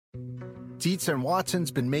Dietz and Watson's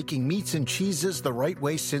been making meats and cheeses the right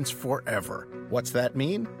way since forever. What's that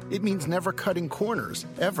mean? It means never cutting corners,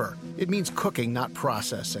 ever. It means cooking, not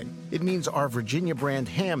processing. It means our Virginia brand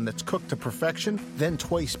ham that's cooked to perfection, then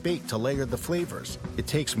twice baked to layer the flavors. It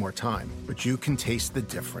takes more time, but you can taste the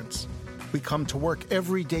difference. We come to work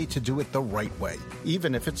every day to do it the right way,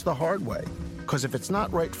 even if it's the hard way. Because if it's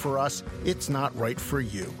not right for us, it's not right for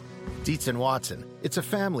you. Dietz and Watson, it's a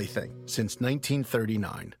family thing since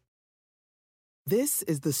 1939. This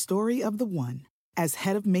is the story of the one. As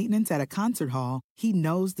head of maintenance at a concert hall, he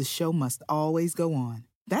knows the show must always go on.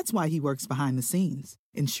 That's why he works behind the scenes,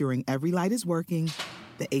 ensuring every light is working,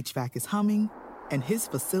 the HVAC is humming, and his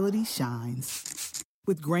facility shines.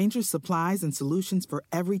 With Grainger's supplies and solutions for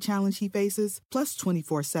every challenge he faces, plus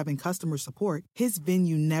 24/7 customer support, his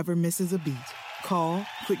venue never misses a beat. Call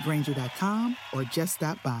quickgrainger.com or just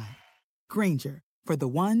stop by. Grainger, for the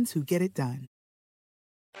ones who get it done.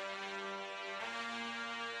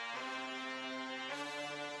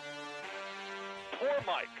 Poor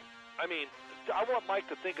Mike. I mean, I want Mike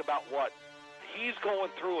to think about what he's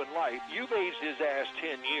going through in life. You've aged his ass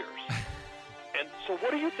 10 years. And so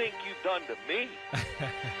what do you think you've done to me?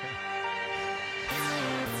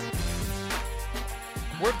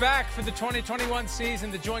 We're back for the 2021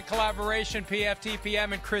 season, the joint collaboration,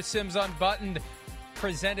 PFTPM and Chris Sims Unbuttoned,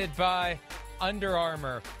 presented by Under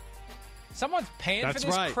Armour. Someone's paying for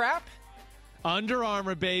this crap? Under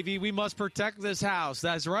Armour, baby. We must protect this house.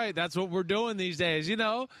 That's right. That's what we're doing these days. You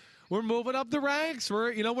know, we're moving up the ranks.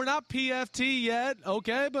 We're not PFT yet,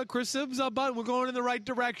 okay? But Chris Sims Unbuttoned, we're going in the right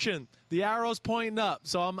direction. The arrow's pointing up,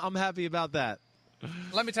 so I'm happy about that.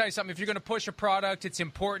 Let me tell you something. If you're going to push a product, it's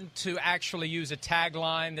important to actually use a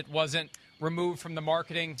tagline that wasn't removed from the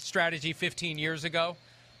marketing strategy 15 years ago.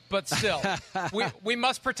 But still, we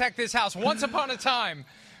must protect this house. Once upon a time,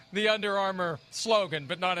 the Under Armour slogan,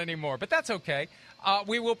 but not anymore. But that's okay.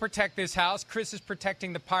 We will protect this house. Chris is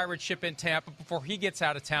protecting the pirate ship in Tampa before he gets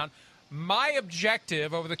out of town. My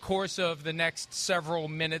objective over the course of the next several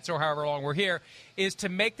minutes or however long we're here is to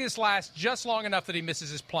make this last just long enough that he misses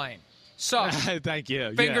his plane. So, thank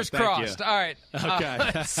you. Fingers crossed. You. All right.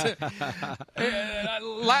 Okay.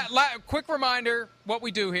 Quick reminder, what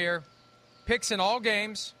we do here, picks in all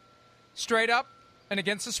games, straight up and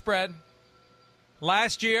against the spread.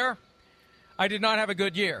 Last year, I did not have a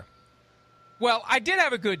good year. Well, I did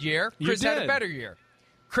have a good year. Chris had a better year.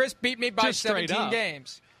 Chris beat me by 17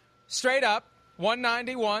 games. Straight up,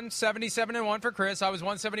 191, 77-1 for Chris. I was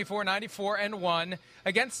 174, 94-1.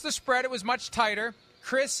 Against the spread, it was much tighter.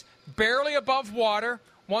 Chris barely above water,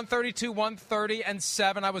 132,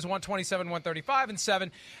 130-7. I was 127,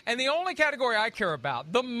 135-7. And the only category I care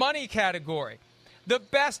about, the money category, the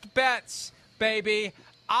best bets, baby,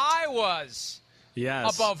 I was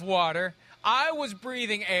above water. I was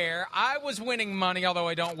breathing air. I was winning money, although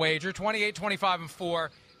I don't wager, 28, 25-4.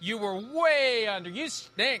 You were way under. You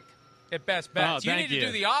stink at best bets. You need to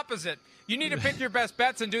do the opposite. You need to pick your best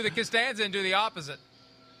bets and do the Costanza and do the opposite.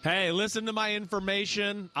 Hey, listen to my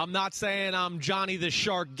information. I'm not saying I'm Johnny the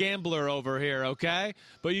Shark Gambler over here, okay?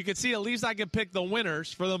 But you can see at least I can pick the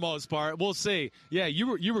winners for the most part. We'll see. Yeah, you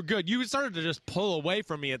were good. You started to just pull away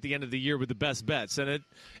from me at the end of the year with the best bets, and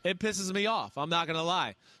it pisses me off. I'm not going to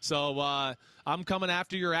lie. So I'm coming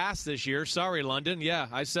after your ass this year. Sorry, London. Yeah,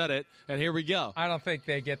 I said it, and here we go. I don't think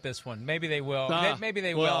they get this one. Maybe they will. Maybe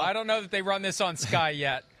they will. I don't know that they run this on Sky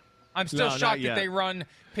yet. I'm still shocked that they run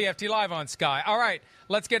PFT Live on Sky. All right,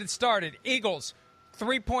 let's get it started. Eagles,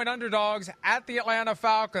 3-point underdogs at the Atlanta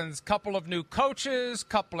Falcons. Couple of new coaches,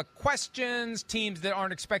 couple of questions, teams that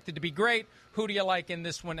aren't expected to be great. Who do you like in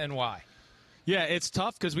this one and why? Yeah, it's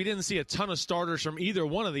tough because we didn't see a ton of starters from either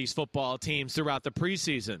one of these football teams throughout the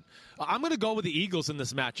preseason. I'm going to go with the Eagles in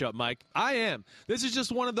this matchup, Mike. I am. This is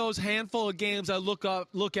just one of those handful of games I look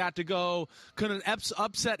at to go, could an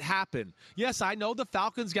upset happen? Yes, I know the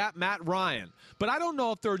Falcons got Matt Ryan, but I don't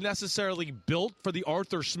know if they're necessarily built for the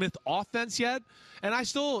Arthur Smith offense yet. And I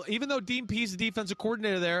still, even though Dean Pease, the defensive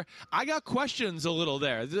coordinator there, I got questions a little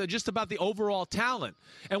there just about the overall talent.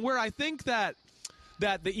 And where I think that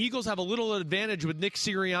the Eagles have a little advantage with Nick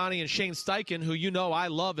Sirianni and Shane Steichen, who I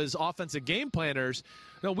love as offensive game planners.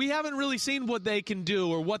 No, we haven't really seen what they can do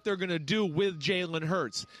or what they're going to do with Jalen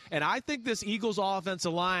Hurts. And I think this Eagles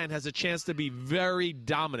offensive line has a chance to be very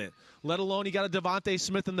dominant, let alone you got a Devontae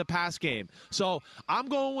Smith in the pass game. So I'm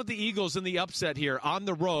going with the Eagles in the upset here on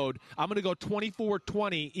the road. I'm going to go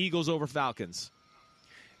 24-20 Eagles over Falcons.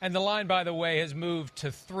 And the line, by the way, has moved to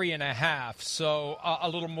 3.5, so a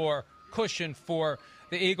little more cushion for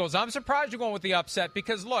the Eagles. I'm surprised you're going with the upset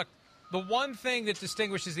because, look, the one thing that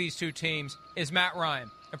distinguishes these two teams is Matt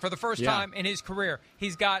Ryan. And for the first time in his career,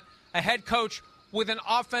 he's got a head coach with an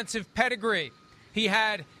offensive pedigree. He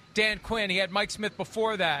had Dan Quinn. He had Mike Smith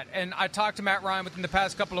before that. And I talked to Matt Ryan within the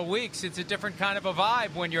past couple of weeks. It's a different kind of a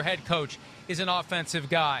vibe when your head coach is an offensive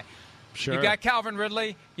guy. Sure. You've got Calvin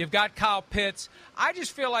Ridley. You've got Kyle Pitts. I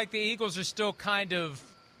just feel like the Eagles are still kind of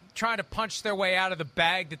trying to punch their way out of the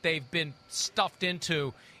bag that they've been stuffed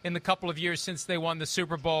into in the couple of years since they won the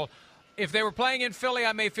Super Bowl. If they were playing in Philly,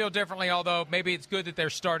 I may feel differently, although maybe it's good that they're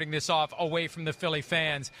starting this off away from the Philly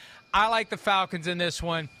fans. I like the Falcons in this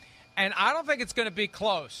one. And I don't think it's going to be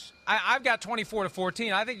close. I've got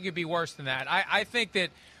 24-14. I think it could be worse than that. I think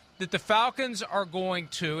that the Falcons are going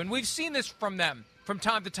to, and we've seen this from them from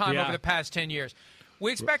time to time over the past 10 years.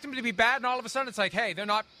 We expect them to be bad, and all of a sudden it's like, hey, they're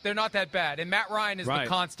not that bad. And Matt Ryan is the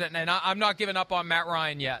constant, and I'm not giving up on Matt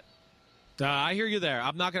Ryan yet. I hear you there.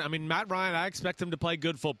 Matt Ryan, I expect him to play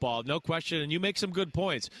good football, no question, and you make some good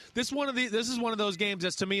points. This is one of those games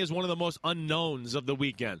that, to me, is one of the most unknowns of the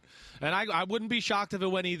weekend. And I wouldn't be shocked if it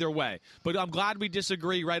went either way. But I'm glad we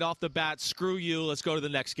disagree right off the bat. Screw you. Let's go to the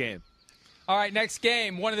next game. All right, next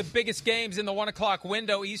game, one of the biggest games in the 1 o'clock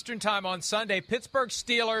window, Eastern time on Sunday. Pittsburgh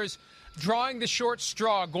Steelers drawing the short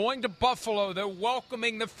straw, going to Buffalo. They're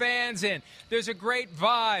welcoming the fans in. There's a great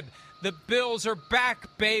vibe. The Bills are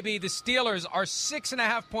back, baby. The Steelers are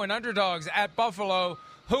 6.5-point underdogs at Buffalo.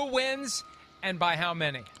 Who wins and by how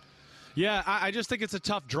many? Yeah, I just think it's a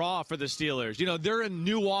tough draw for the Steelers. You know, they're a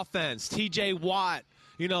new offense. T.J. Watt,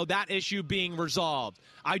 that issue being resolved.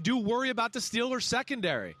 I do worry about the Steelers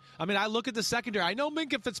secondary. I look at the secondary. I know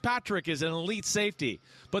Minkah Fitzpatrick is an elite safety,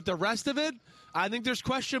 but the rest of it, I think there's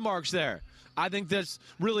question marks there. I think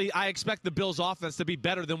I expect the Bills' offense to be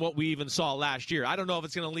better than what we even saw last year. I don't know if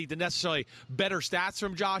it's going to lead to necessarily better stats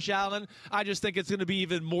from Josh Allen. I just think it's going to be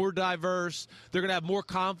even more diverse. They're going to have more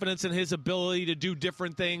confidence in his ability to do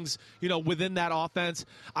different things, within that offense.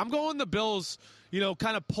 I'm going the Bills,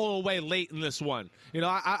 kind of pull away late in this one.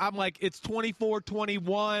 I'm like, it's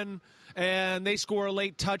 24-21. And they score a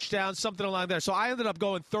late touchdown, something along there. So I ended up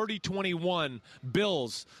going 30-21,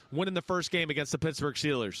 Bills winning the first game against the Pittsburgh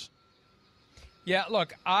Steelers. Yeah,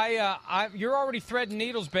 look, you're already threading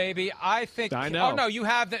needles, baby. I think. I know. Oh no, you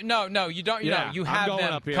have that. No, you don't. Yeah, you have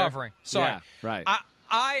them covering. Sorry. Yeah, right.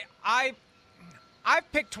 I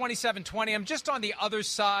picked 27-20. I'm just on the other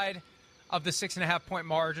side of the 6.5-point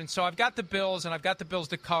margin. So I've got the Bills, and I've got the Bills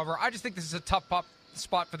to cover. I just think this is a tough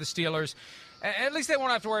spot for the Steelers. At least they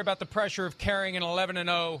won't have to worry about the pressure of carrying an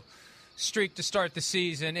 11-0 streak to start the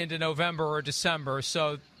season into November or December.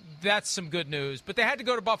 So that's some good news. But they had to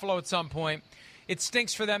go to Buffalo at some point. It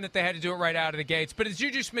stinks for them that they had to do it right out of the gates. But as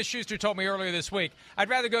Juju Smith-Schuster told me earlier this week, I'd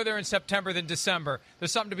rather go there in September than December.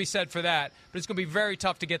 There's something to be said for that. But it's going to be very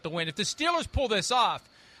tough to get the win. If the Steelers pull this off,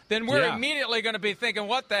 then we're immediately going to be thinking,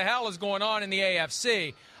 what the hell is going on in the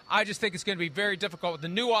AFC? I just think it's going to be very difficult with the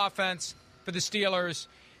new offense for the Steelers.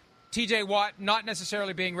 T.J. Watt not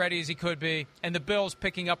necessarily being ready as he could be, and the Bills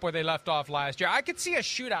picking up where they left off last year. I could see a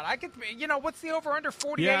shootout. What's the over/under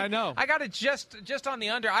 48? Yeah, I know. I got it just on the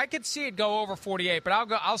under. I could see it go over 48, but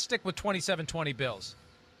I'll stick with 27-20 Bills.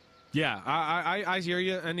 Yeah, I hear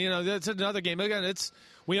you, and that's another game. Again,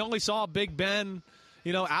 we only saw Big Ben,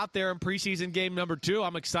 out there in preseason game number 2.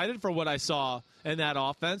 I'm excited for what I saw in that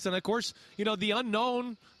offense, and of course, the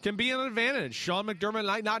unknown can be an advantage. Sean McDermott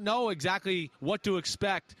might not know exactly what to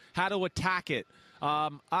expect, how to attack it.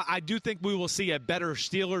 I do think we will see a better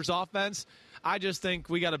Steelers offense. I just think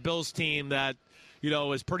we got a Bills team that,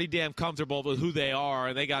 is pretty damn comfortable with who they are,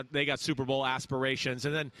 and they got Super Bowl aspirations.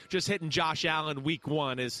 And then just hitting Josh Allen week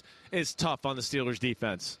 1 is tough on the Steelers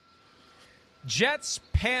defense.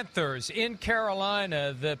 Jets-Panthers in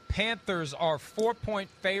Carolina. The Panthers are 4-point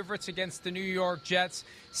favorites against the New York Jets.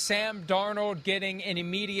 Sam Darnold getting an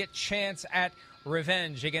immediate chance at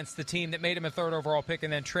revenge against the team that made him a 3rd overall pick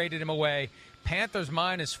and then traded him away. Panthers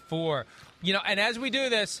 -4. And as we do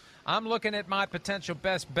this, I'm looking at my potential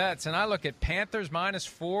best bets, and I look at Panthers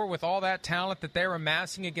 -4 with all that talent that they're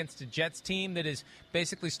amassing against a Jets team that is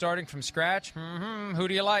basically starting from scratch. Who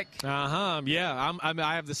do you like? Yeah,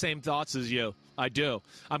 I have the same thoughts as you. I do.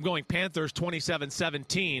 I'm going Panthers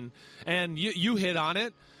 27-17, and you hit on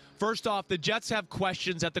it. First off, the Jets have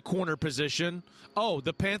questions at the corner position. Oh,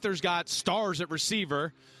 the Panthers got stars at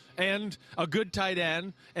receiver and a good tight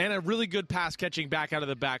end and a really good pass-catching back out of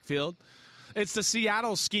the backfield. It's the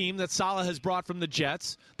Seattle scheme that Saleh has brought from the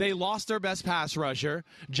Jets. They lost their best pass rusher.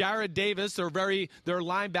 Jared Davis, their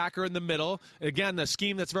linebacker in the middle. Again, the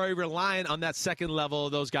scheme that's very reliant on that second level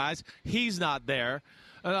of those guys. He's not there.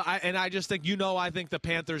 I just think, I think the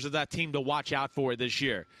Panthers are that team to watch out for this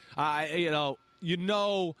year.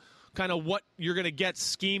 kind of what you're going to get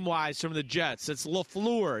scheme-wise from the Jets. It's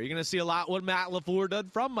LaFleur. You're going to see a lot what Matt LaFleur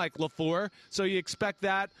did from Mike LaFleur, so you expect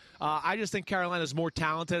that. I just think Carolina's more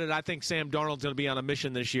talented, and I think Sam Darnold's going to be on a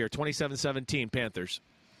mission this year. 27-17 Panthers.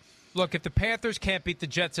 Look, if the Panthers can't beat the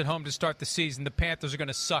Jets at home to start the season, the Panthers are going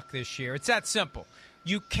to suck this year. It's that simple.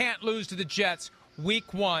 You can't lose to the Jets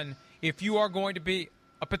week one if you are going to be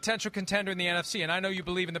a potential contender in the NFC. And I know you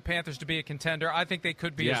believe in the Panthers to be a contender. I think they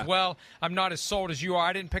could be as well. I'm not as sold as you are.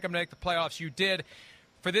 I didn't pick them to make the playoffs. You did.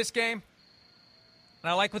 For this game, and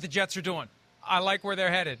I like what the Jets are doing. I like where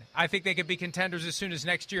they're headed. I think they could be contenders as soon as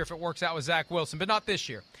next year if it works out with Zach Wilson, but not this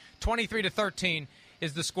year. 23-13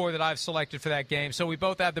 is the score that I've selected for that game. So we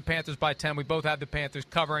both have the Panthers by 10. We both have the Panthers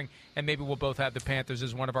covering, and maybe we'll both have the Panthers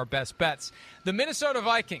as one of our best bets. The Minnesota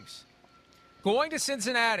Vikings going to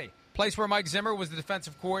Cincinnati, place where Mike Zimmer was the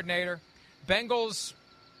defensive coordinator. Bengals,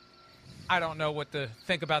 I don't know what to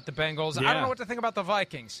think about the Bengals. I don't know what to think about the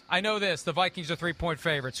Vikings. I know this. The Vikings are 3-point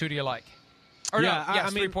favorites. Who do you like? Or I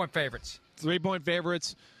mean, 3-point favorites. 3-point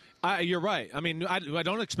favorites. You're right. I mean, I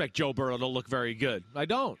don't expect Joe Burrow to look very good. I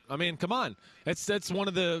don't. I mean, come on. That's one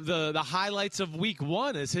of the highlights of week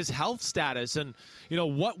one is his health status and,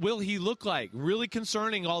 what will he look like? Really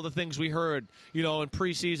concerning all the things we heard, in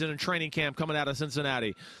preseason and training camp coming out of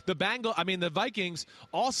Cincinnati. The Vikings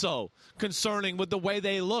also concerning with the way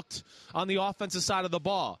they looked on the offensive side of the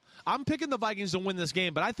ball. I'm picking the Vikings to win this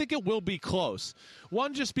game, but I think it will be close.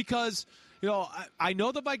 One, just because, I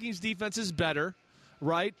know the Vikings defense is better,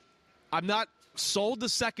 right? I'm not sold the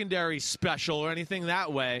secondary special or anything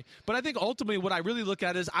that way, but I think ultimately what I really look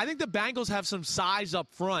at is I think the Bengals have some size up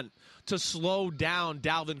front to slow down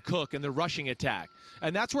Dalvin Cook and the rushing attack.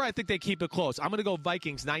 And that's where I think they keep it close. I'm going to go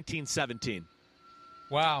Vikings 19-17.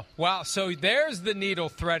 Wow. So there's the needle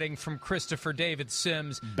threading from Christopher David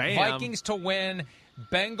Sims. Bam. Vikings to win,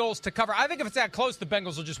 Bengals to cover. I think if it's that close, the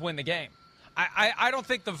Bengals will just win the game. I don't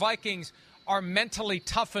think the Vikings are mentally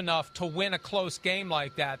tough enough to win a close game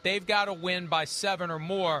like that. They've got to win by 7 or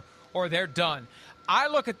more or they're done. I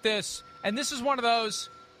look at this, and this is one of those,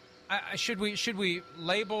 should we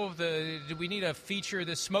label do we need to feature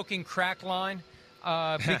the smoking crack line?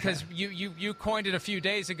 Because you coined it a few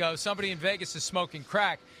days ago. Somebody in Vegas is smoking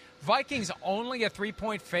crack. Vikings only a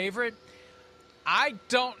 3-point favorite. I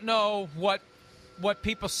don't know what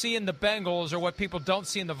people see in the Bengals or what people don't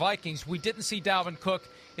see in the Vikings. We didn't see Dalvin Cook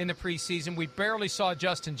in the preseason. We barely saw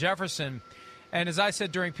Justin Jefferson. And as I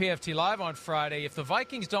said during PFT Live on Friday, if the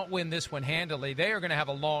Vikings don't win this one handily, they are going to have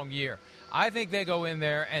a long year. I think they go in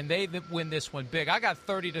there and they win this one big. I got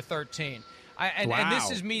 30-13. And this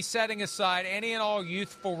is me setting aside any and all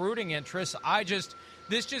youthful rooting interests.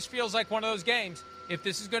 This just feels like one of those games. If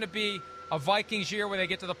this is going to be a Vikings year where they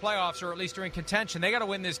get to the playoffs or at least are in contention, they got to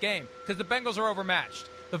win this game because the Bengals are overmatched.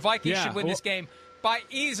 The Vikings should win this game by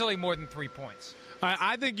easily more than 3 points.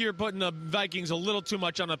 I think you're putting the Vikings a little too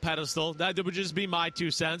much on a pedestal. That would just be my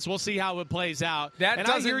 2 cents. We'll see how it plays out. That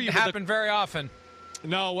doesn't happen very often.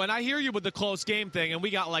 No, when I hear you with the close game thing, and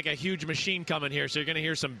we got like a huge machine coming here, so you're going to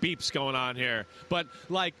hear some beeps going on here. But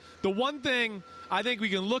like the one thing I think we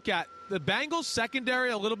can look at, the Bengals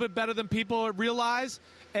secondary a little bit better than people realize,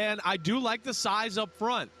 and I do like the size up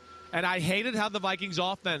front. And I hated how the Vikings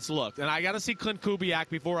offense looked. And I got to see Clint Kubiak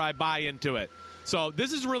before I buy into it. So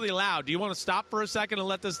this is really loud. Do you want to stop for a second and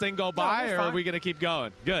let this thing go by, or are we going to keep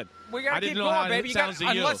going? Good. We got to keep going, baby.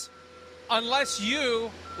 Unless you,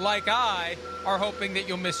 like I, are hoping that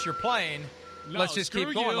you'll miss your plane, let's just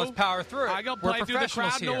keep going. Let's power through it. I go play through the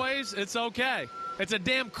crowd noise. It's okay. It's a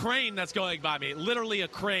damn crane that's going by me. Literally a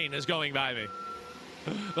crane is going by me.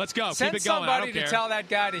 Let's go. Send keep it going. somebody to tell that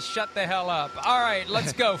guy to shut the hell up. All right,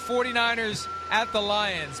 let's go. 49ers at the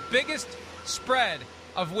Lions. Biggest spread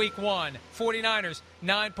of week one. 49ers,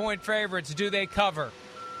 9-point favorites. Do they cover?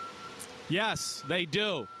 Yes, they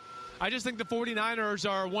do. I just think the 49ers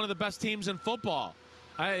are one of the best teams in football.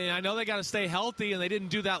 I know they got to stay healthy, and they didn't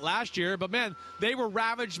do that last year. But, man, they were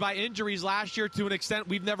ravaged by injuries last year to an extent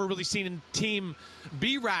we've never really seen a team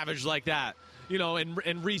be ravaged like that,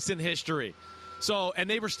 in recent history. So, and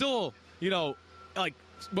they were still,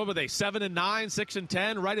 what were they, 7-9,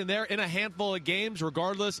 6-10, right in there in a handful of games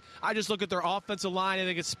regardless. I just look at their offensive line. I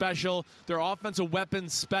think it's special. Their offensive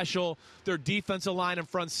weapons special. Their defensive line and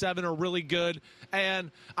front seven are really good. And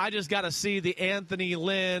I just got to see the Anthony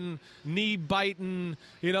Lynn, knee-biting,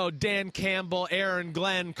 Dan Campbell, Aaron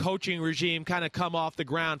Glenn coaching regime kind of come off the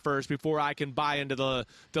ground first before I can buy into the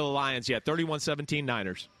Lions yet. 31-17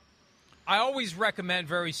 Niners. I always recommend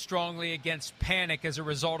very strongly against panic as a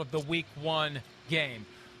result of the week one game.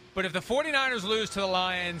 But if the 49ers lose to the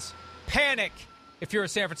Lions, panic if you're a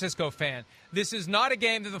San Francisco fan. This is not a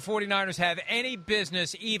game that the 49ers have any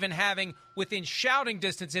business even having within shouting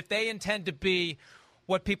distance if they intend to be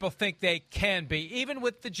what people think they can be. Even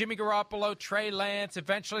with the Jimmy Garoppolo, Trey Lance,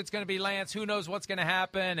 eventually it's going to be Lance. Who knows what's going to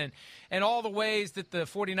happen? And all the ways that the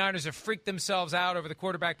 49ers have freaked themselves out over the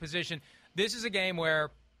quarterback position. This is a game where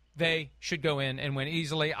they should go in and win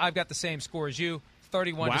easily. I've got the same score as you,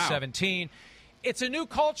 31-17. It's a new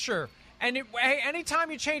culture. And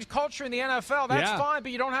anytime you change culture in the NFL, that's fine,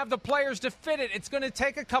 but you don't have the players to fit it. It's going to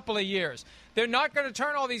take a couple of years. They're not going to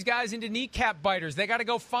turn all these guys into kneecap biters. They got to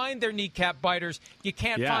go find their kneecap biters. You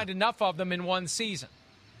can't find enough of them in one season.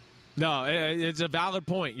 No, it's a valid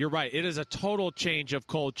point. You're right. It is a total change of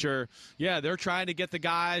culture. Yeah, they're trying to get the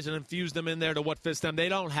guys and infuse them in there to what fits them. They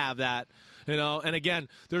don't have that. And again,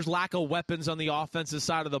 there's lack of weapons on the offensive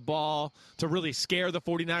side of the ball to really scare the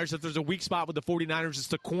 49ers. If there's a weak spot with the 49ers, it's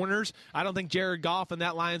the corners. I don't think Jared Goff and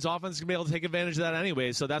that Lions offense is going to be able to take advantage of that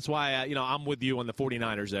anyway. So that's why, I'm with you on the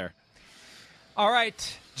 49ers there. All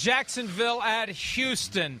right, Jacksonville at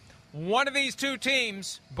Houston. One of these two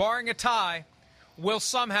teams, barring a tie, will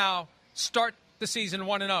somehow start the season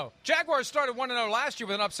 1-0. Jaguars started 1-0 last year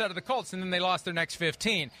with an upset of the Colts, and then they lost their next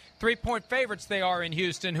 15. 3-point favorites they are in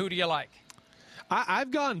Houston. Who do you like?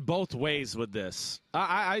 I've gone both ways with this.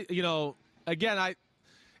 It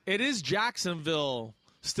is Jacksonville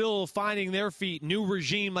still finding their feet, new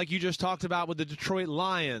regime like you just talked about with the Detroit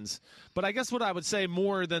Lions. But I guess what I would say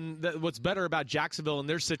more than what's better about Jacksonville in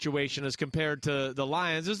their situation as compared to the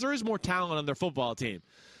Lions is there is more talent on their football team.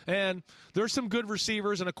 And there's some good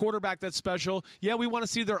receivers and a quarterback that's special. Yeah, we want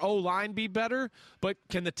to see their O-line be better, but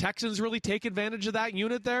can the Texans really take advantage of that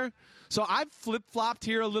unit there? So I've flip-flopped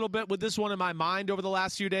here a little bit with this one in my mind over the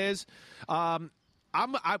last few days. I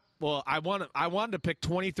wanted to pick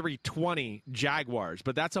 23-20 Jaguars,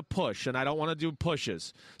 but that's a push, and I don't want to do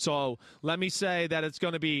pushes. So let me say that it's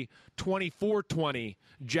going to be 24-20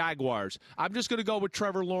 Jaguars. I'm just going to go with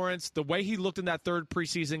Trevor Lawrence, the way he looked in that third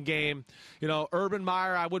preseason game. Urban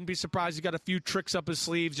Meyer, I wouldn't be surprised. He's got a few tricks up his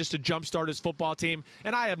sleeves just to jumpstart his football team,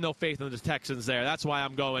 and I have no faith in the Texans there. That's why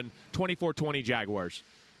I'm going 24-20 Jaguars.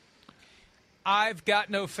 I've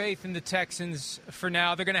got no faith in the Texans for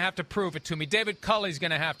now. They're going to have to prove it to me. David Culley's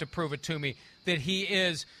going to have to prove it to me that he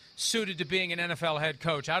is suited to being an NFL head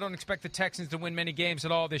coach. I don't expect the Texans to win many games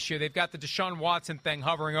at all this year. They've got the Deshaun Watson thing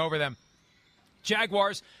hovering over them.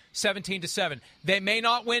 Jaguars, 17-7. They may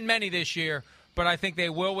not win many this year, but I think they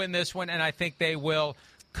will win this one, and I think they will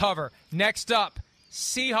cover. Next up,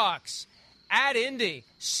 Seahawks at Indy.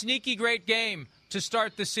 Sneaky great game to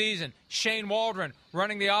start the season. Shane Waldron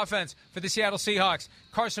running the offense for the Seattle Seahawks.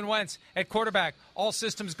 Carson Wentz at quarterback. All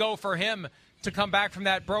systems go for him to come back from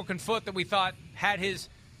that broken foot that we thought had his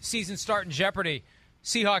season start in jeopardy.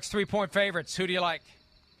 Seahawks 3-point favorites. Who do you like?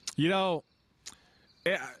 I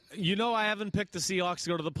haven't picked the Seahawks to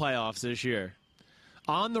go to the playoffs this year.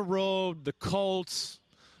 On the road, the Colts,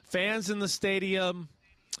 fans in the stadium.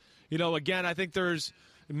 Again, I think there's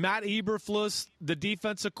Matt Eberflus, the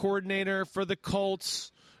defensive coordinator for the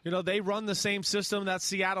Colts. They run the same system, that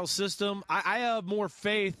Seattle system. I have more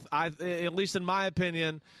faith, at least in my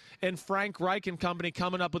opinion, in Frank Reich and company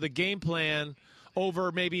coming up with a game plan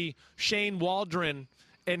over maybe Shane Waldron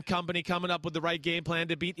and company coming up with the right game plan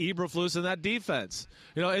to beat Eberflus in that defense.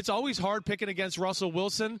 It's always hard picking against Russell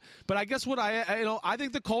Wilson, but I guess I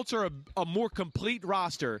think the Colts are a more complete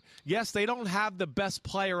roster. Yes, they don't have the best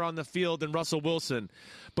player on the field than Russell Wilson,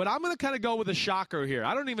 but I'm going to kind of go with a shocker here.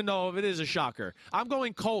 I don't even know if it is a shocker. I'm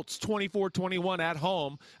going Colts 24-21 at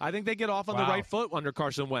home. I think they get off on the right foot under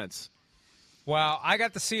Carson Wentz. Wow, I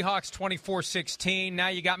got the Seahawks 24-16. Now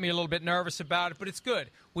you got me a little bit nervous about it, but it's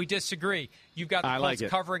good. We disagree. You've got the Colts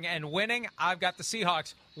covering and winning. I've got the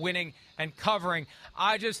Seahawks winning and covering.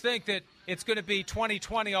 I just think that it's going to be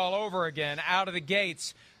 2020 all over again out of the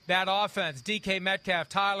gates. That offense, DK Metcalf,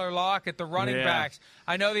 Tyler Lockett, the running backs.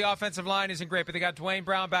 I know the offensive line isn't great, but they got Dwayne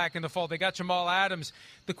Brown back in the fold. They got Jamal Adams.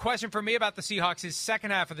 The question for me about the Seahawks is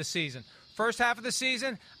second half of the season. First half of the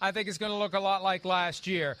season, I think it's going to look a lot like last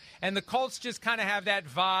year. And the Colts just kind of have that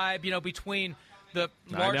vibe, between the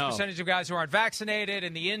large percentage of guys who aren't vaccinated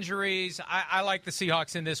and the injuries. I like the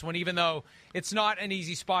Seahawks in this one, even though it's not an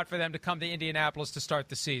easy spot for them to come to Indianapolis to start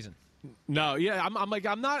the season. No,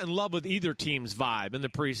 I'm not in love with either team's vibe in the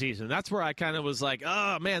preseason. That's where I kind of was like,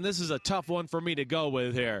 oh, man, this is a tough one for me to go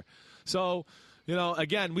with here. So,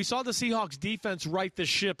 again, we saw the Seahawks defense right the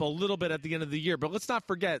ship a little bit at the end of the year, but let's not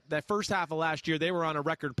forget that first half of last year, they were on a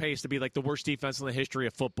record pace to be like the worst defense in the history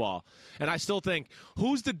of football. And I still think,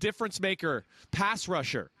 who's the difference maker pass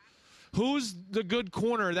rusher who's the good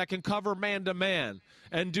corner that can cover man-to-man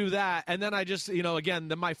and do that. And then I just,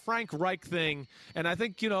 again, my Frank Reich thing, and I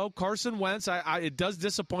think, Carson Wentz, it does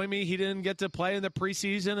disappoint me. He didn't get to play in the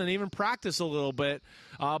preseason and even practice a little bit,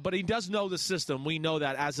 but he does know the system. We know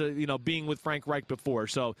that as being with Frank Reich before.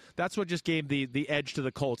 So that's what just gave the edge to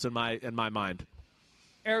the Colts in my mind.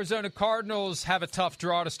 Arizona Cardinals have a tough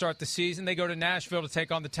draw to start the season. They go to Nashville to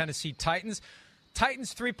take on the Tennessee Titans.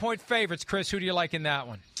 Titans 3-point favorites. Chris, who do you like in that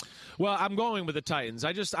one? Well, I'm going with the Titans.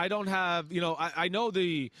 I don't have, I know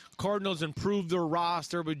the Cardinals improved their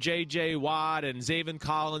roster with J.J. Watt and Zaven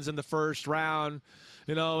Collins in the first round,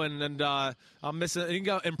 and I'm missing,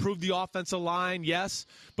 improve the offensive line, yes.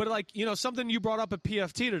 But, something you brought up at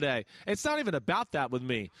PFT today, it's not even about that with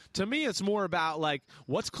me. To me, it's more about,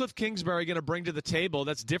 what's Cliff Kingsbury going to bring to the table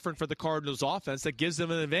that's different for the Cardinals offense that gives them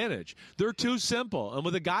an advantage? They're too simple. And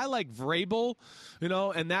with a guy like Vrabel,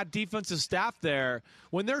 and that defensive staff there,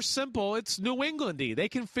 when they're simple, it's New England-y. They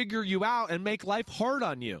can figure you out and make life hard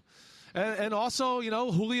on you. And also,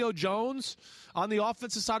 Julio Jones on the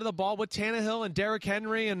offensive side of the ball with Tannehill and Derrick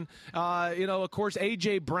Henry and, of course,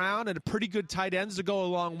 A.J. Brown and pretty good tight ends to go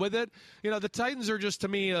along with it. The Titans are just, to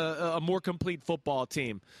me, a more complete football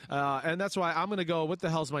team. And that's why I'm going to go, what the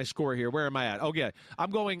hell's my score here? Where am I at? Okay,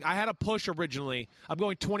 I had a push originally. I'm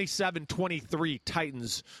going 27-23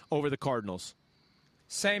 Titans over the Cardinals.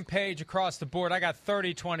 Same page across the board. I got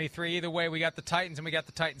 30-23. Either way, we got the Titans, and we got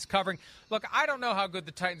the Titans covering. Look, I don't know how good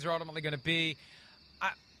the Titans are ultimately going to be.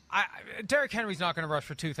 Derrick Henry's not going to rush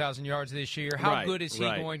for 2,000 yards this year. How good is he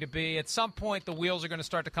going to be? At some point, the wheels are going to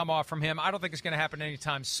start to come off from him. I don't think it's going to happen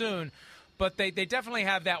anytime soon, but they definitely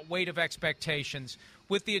have that weight of expectations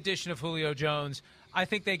with the addition of Julio Jones. I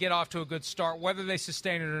think they get off to a good start. Whether they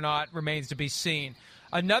sustain it or not remains to be seen.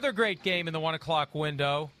 Another great game in the 1 o'clock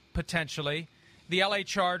window, potentially. The L.A.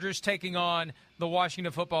 Chargers taking on the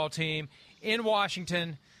Washington football team in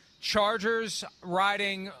Washington. Chargers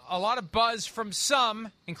riding a lot of buzz from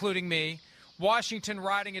some, including me. Washington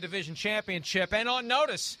riding a division championship. And on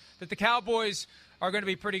notice that the Cowboys are going to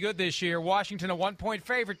be pretty good this year. Washington a 1-point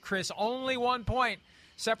favorite, Chris. Only 1 point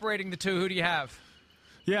separating the two. Who do you have?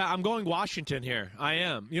 Yeah, I'm going Washington here. I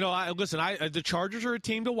am. The Chargers are a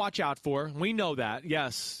team to watch out for. We know that,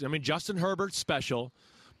 yes. Justin Herbert's special.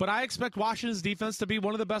 But I expect Washington's defense to be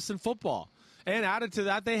one of the best in football. And added to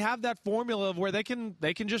that, they have that formula of where they can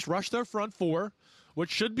just rush their front four, which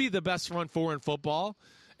should be the best front four in football,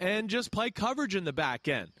 and just play coverage in the back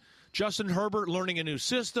end. Justin Herbert learning a new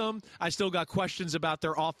system. I still got questions about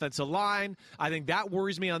their offensive line. I think that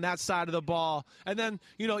worries me on that side of the ball. And then,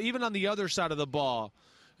 even on the other side of the ball,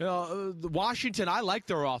 Washington, I like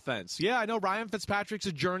their offense. Yeah, I know Ryan Fitzpatrick's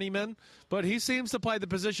a journeyman, but he seems to play the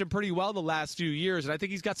position pretty well the last few years, and I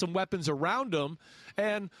think he's got some weapons around him.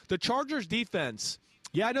 And the Chargers' defense,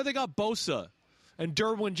 yeah, I know they got Bosa and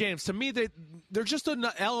Derwin James. To me, there's just an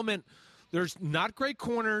element. There's not great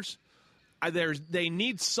corners. They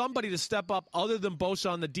need somebody to step up other than Bosa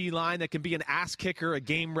on the D-line that can be an ass kicker, a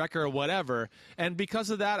game wrecker, or whatever. And because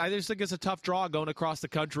of that, I just think it's a tough draw going across the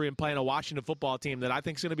country and playing a Washington football team that I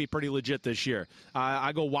think is going to be pretty legit this year.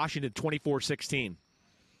 I go Washington 24-16.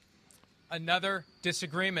 Another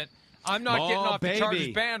disagreement. I'm not getting off the Chargers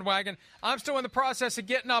bandwagon. I'm still in the process of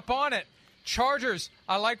getting up on it. Chargers,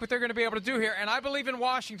 I like what they're going to be able to do here, and I believe in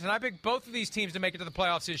Washington. I pick both of these teams to make it to the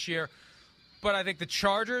playoffs this year. But I think the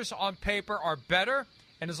Chargers on paper are better,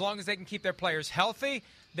 and as long as they can keep their players healthy,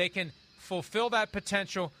 they can fulfill that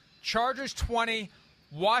potential. Chargers 20,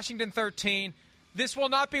 Washington 13. This will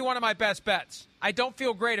not be one of my best bets. I don't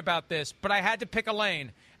feel great about this, but I had to pick a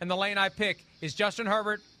lane, and the lane I pick is Justin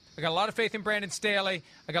Herbert. I got a lot of faith in Brandon Staley.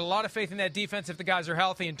 I got a lot of faith in that defense if the guys are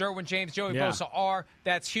healthy, and Derwin James, Joey Bosa are.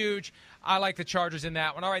 That's huge. I like the Chargers in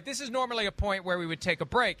that one. All right, this is normally a point where we would take a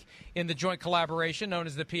break in the joint collaboration known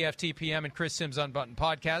as the PFTPM and Chris Sims Unbuttoned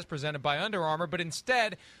podcast presented by Under Armour, but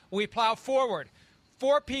instead we plow forward.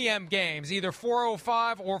 4 p.m. games, either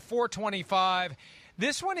 4:05 or 4:25.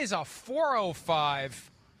 This one is a 4:05,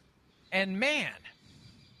 and man,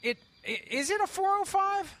 is it a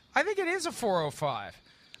 4:05? I think it is a 4:05.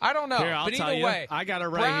 I don't know, here, I'll but tell either you. way, I got it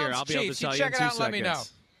right Browns, here. I'll be able to tell you check in 2 it out seconds. And let me know.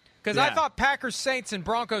 Because I thought Packers, Saints, and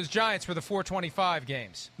Broncos, Giants were the 4:25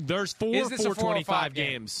 games. There's 4 4:25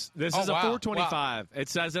 games. This is a 4:25. Wow. It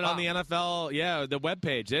says it on the NFL, the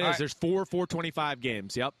webpage. It is. Right. There's 4 4:25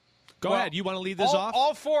 games. Yep. Go ahead. You want to lead this off?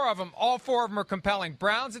 All four of them are compelling.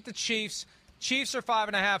 Browns at the Chiefs. Chiefs are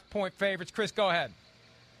 5.5-point favorites. Chris, go ahead.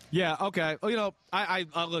 Yeah, okay. Well, I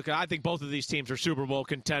think both of these teams are Super Bowl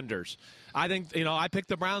contenders. I think, I picked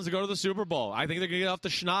the Browns to go to the Super Bowl. I think they're going to get off the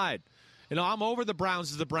schneid. I'm over the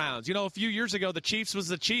Browns as the Browns. A few years ago, the Chiefs was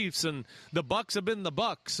the Chiefs, and the Bucks have been the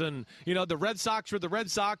Bucks, and, the Red Sox were the Red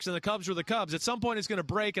Sox, and the Cubs were the Cubs. At some point, it's going to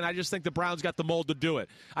break, and I just think the Browns got the mold to do it.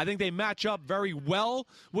 I think they match up very well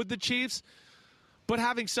with the Chiefs. But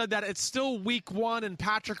having said that, it's still week 1 and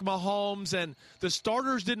Patrick Mahomes, and the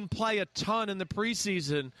starters didn't play a ton in the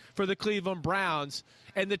preseason for the Cleveland Browns,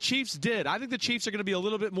 and the Chiefs did. I think the Chiefs are going to be a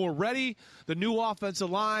little bit more ready. The new offensive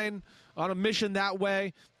line on a mission that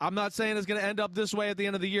way. I'm not saying it's going to end up this way at the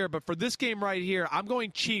end of the year, but for this game right here, I'm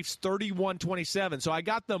going Chiefs 31-27. So I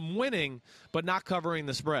got them winning, but not covering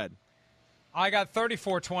the spread. I got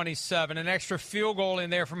 34-27, an extra field goal in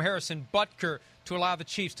there from Harrison Butker to allow the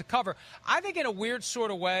Chiefs to cover. I think in a weird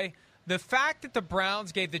sort of way, the fact that the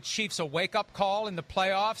Browns gave the Chiefs a wake-up call in the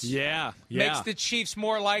playoffs makes the Chiefs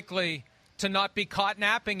more likely to not be caught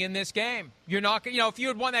napping in this game. You're not, if you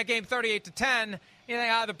had won that game 38-10, you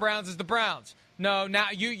think, the Browns is the Browns. No, now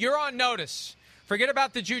you're on notice. Forget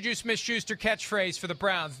about the Juju Smith-Schuster catchphrase for the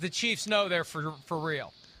Browns. The Chiefs know they're for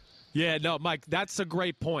real. Yeah, no, Mike, that's a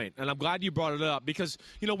great point, and I'm glad you brought it up because,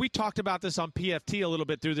 we talked about this on PFT a little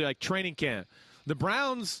bit through the training camp. The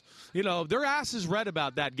Browns, their ass is red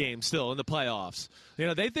about that game still in the playoffs.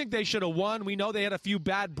 They think they should have won. We know they had a few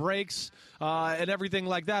bad breaks and everything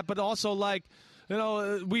like that, but also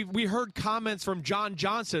we heard comments from John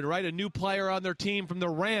Johnson, right, a new player on their team from the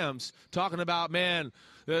Rams, talking about, man,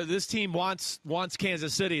 this team wants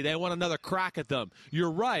Kansas City. They want another crack at them.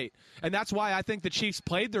 You're right. And that's why I think the Chiefs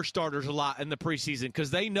played their starters a lot in the preseason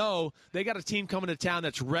because they know they got a team coming to town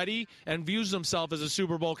that's ready and views themselves as a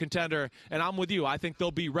Super Bowl contender. And I'm with you. I think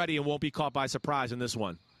they'll be ready and won't be caught by surprise in this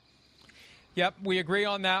one. Yep, we agree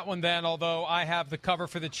on that one then, although I have the cover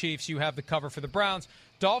for the Chiefs, you have the cover for the Browns.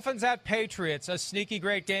 Dolphins at Patriots, a sneaky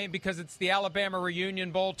great game because it's the Alabama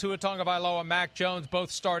Reunion Bowl. Tua Tagovailoa, Mac Jones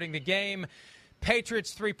both starting the game.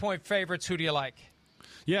 Patriots 3-point favorites. Who do you like?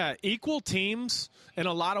 Yeah, equal teams in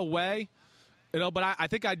a lot of way, but I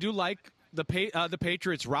think I do like the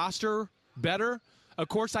Patriots roster better. Of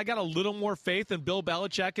course, I got a little more faith in Bill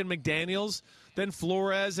Belichick and McDaniels than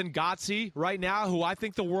Flores and Gotze right now, who I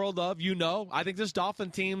think the world of. I think this Dolphin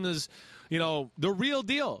team is, the real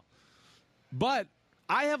deal. But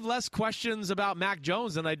I have less questions about Mac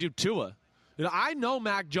Jones than I do Tua. I know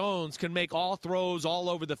Mac Jones can make all throws all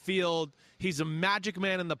over the field. He's a magic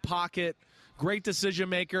man in the pocket, great decision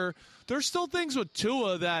maker. There's still things with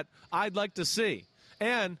Tua that I'd like to see.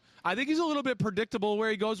 And I think he's a little bit predictable where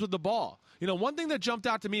he goes with the ball. One thing that jumped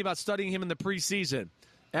out to me about studying him in the preseason,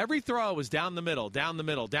 every throw was down the middle, down the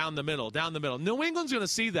middle, down the middle, down the middle. New England's going to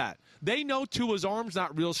see that. They know Tua's arm's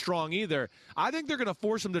not real strong either. I think they're going to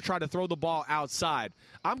force him to try to throw the ball outside.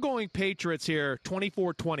 I'm going Patriots here,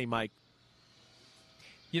 24-20, Mike.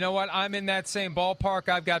 You know what? I'm in that same ballpark.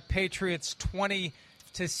 I've got Patriots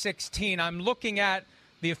 20-16. I'm looking at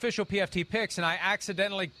the official PFT picks, and I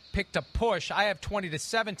accidentally picked a push. I have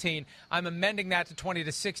 20-17. I'm amending that to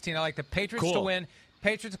 20-16. I like the Patriots to win,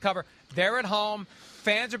 Patriots to cover. They're at home.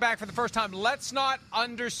 Fans are back for the first time. Let's not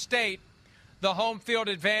understate the home field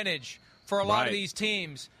advantage for a lot of these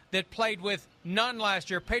teams that played with none last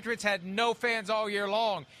year. Patriots had no fans all year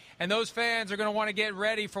long. And those fans are going to want to get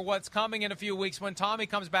ready for what's coming in a few weeks when Tommy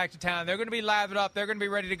comes back to town. They're going to be lathered up. They're going to be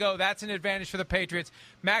ready to go. That's an advantage for the Patriots.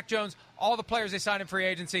 Mac Jones, all the players they signed in free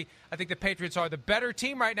agency. I think the Patriots are the better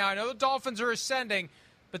team right now. I know the Dolphins are ascending,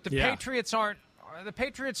 but the Patriots aren't. The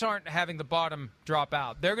Patriots aren't having the bottom drop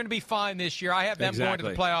out. They're going to be fine this year. I have them going to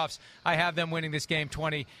the playoffs. I have them winning this game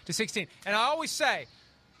 20-16. And I always say,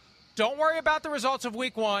 don't worry about the results of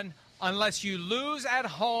Week 1 unless you lose at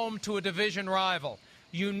home to a division rival.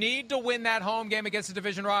 You need to win that home game against a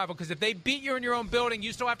division rival because if they beat you in your own building,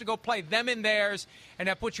 you still have to go play them in theirs, and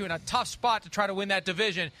that puts you in a tough spot to try to win that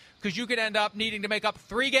division because you could end up needing to make up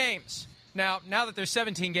 3 games. Now that there's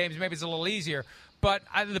 17 games, maybe it's a little easier, but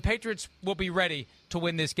the Patriots will be ready to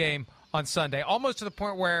win this game on Sunday, almost to the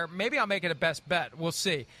point where maybe I'll make it a best bet. We'll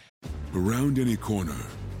see. Around any corner,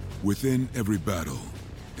 within every battle,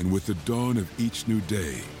 and with the dawn of each new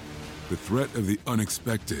day, the threat of the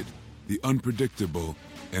unexpected, the unpredictable,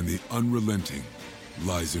 and the unrelenting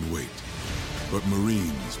lies in wait. But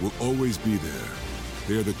Marines will always be there.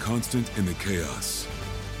 They are the constant in the chaos.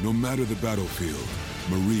 No matter the battlefield,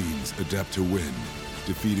 Marines adapt to win,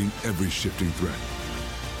 defeating every shifting threat,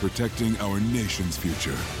 protecting our nation's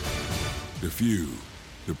future. The few,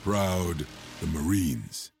 the proud, the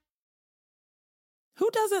Marines. Who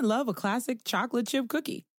doesn't love a classic chocolate chip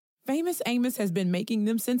cookie? Famous Amos has been making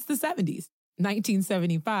them since the 70s.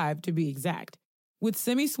 1975 to be exact. With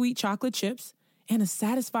semi-sweet chocolate chips and a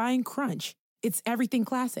satisfying crunch, it's everything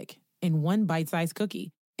classic in one bite-sized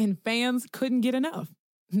cookie, and fans couldn't get enough.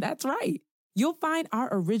 That's right. You'll find our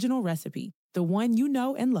original recipe, the one you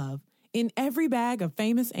know and love, in every bag of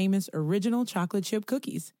Famous Amos original chocolate chip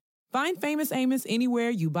cookies. Find Famous Amos anywhere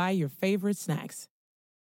you buy your favorite snacks.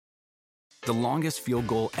 The longest field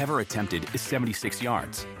goal ever attempted is 76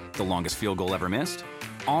 yards. The longest field goal ever missed?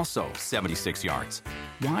 Also 76 yards.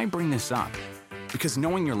 Why bring this up? Because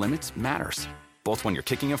knowing your limits matters, both when you're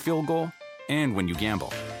kicking a field goal and when you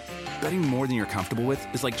gamble. Betting more than you're comfortable with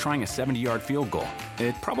is like trying a 70-yard field goal.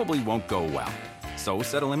 It probably won't go well. So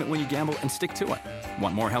set a limit when you gamble and stick to it.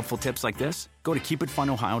 Want more helpful tips like this? Go to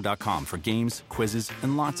keepitfunohio.com for games, quizzes,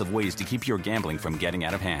 and lots of ways to keep your gambling from getting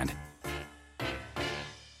out of hand.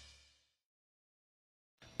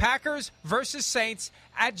 Packers versus Saints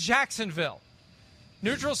at Jacksonville.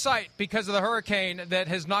 Neutral site because of the hurricane that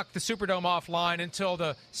has knocked the Superdome offline until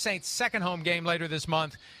the Saints' second home game later this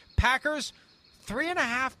month. Packers,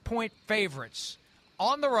 3.5-point favorites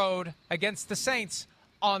on the road against the Saints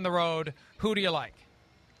on the road. Who do you like?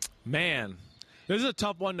 Man, this is a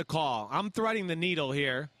tough one to call. I'm threading the needle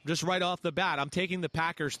here, just right off the bat. I'm taking the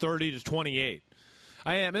Packers 30-28.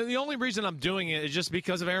 I am. And the only reason I'm doing it is just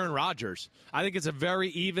because of Aaron Rodgers. I think it's a very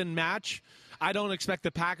even match. I don't expect the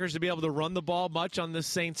Packers to be able to run the ball much on the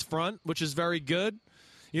Saints front, which is very good.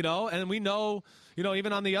 And we know,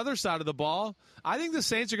 even on the other side of the ball, I think the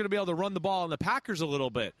Saints are going to be able to run the ball on the Packers a little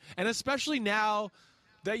bit. And especially now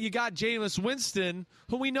that you got Jameis Winston,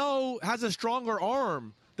 who we know has a stronger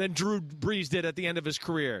arm than Drew Brees did at the end of his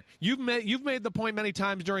career. You've made the point many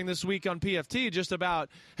times during this week on PFT just about,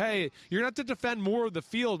 hey, you're going to have to defend more of the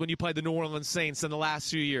field when you play the New Orleans Saints in the last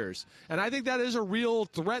few years. And I think that is a real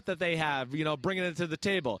threat that they have, bringing it to the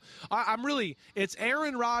table. It's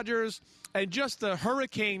Aaron Rodgers and just the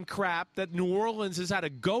hurricane crap that New Orleans has had to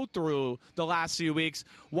go through the last few weeks,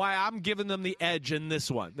 why I'm giving them the edge in this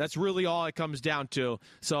one. That's really all it comes down to.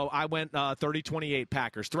 So I went 30-28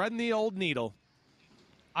 Packers, threading the old needle.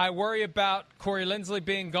 I worry about Corey Linsley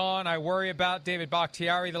being gone. I worry about David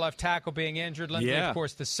Bakhtiari, the left tackle, being injured. Linsley, of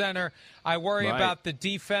course, the center. I worry about the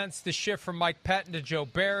defense, the shift from Mike Pettin to Joe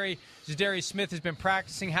Barry. Zadarius Smith has been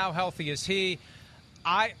practicing. How healthy is he?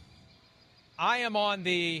 I am on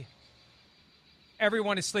the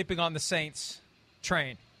everyone is sleeping on the Saints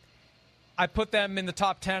train. I put them in the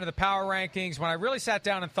top 10 of the power rankings. When I really sat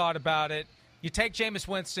down and thought about it, you take Jameis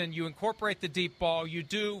Winston, you incorporate the deep ball, you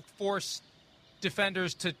do force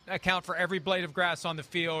defenders to account for every blade of grass on the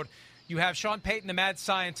field. You have Sean Payton, the mad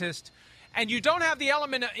scientist, and you don't have the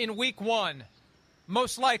element in week one,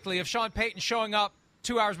 most likely, of Sean Payton showing up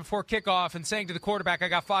 2 hours before kickoff and saying to the quarterback, I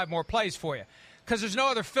got 5 more plays for you. Because there's no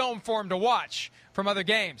other film for him to watch from other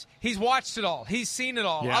games. He's watched it all. He's seen it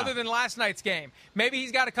all, other than last night's game. Maybe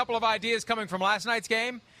he's got a couple of ideas coming from last night's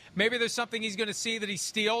game. Maybe there's something he's going to see that he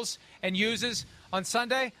steals and uses on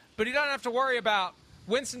Sunday. But he doesn't have to worry about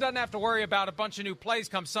Winston doesn't have to worry about a bunch of new plays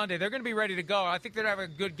come Sunday. They're going to be ready to go. I think they're going to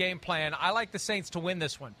have a good game plan. I like the Saints to win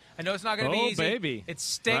this one. I know it's not going to be easy. Baby. It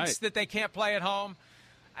stinks that they can't play at home.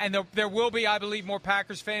 And there will be, I believe, more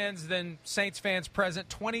Packers fans than Saints fans present.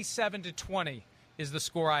 27-20 is the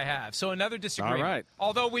score I have. So another disagreement. All right.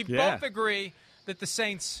 Although we both agree that the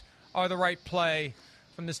Saints are the right play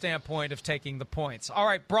from the standpoint of taking the points. All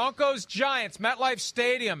right, Broncos-Giants, MetLife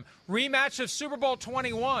Stadium, rematch of Super Bowl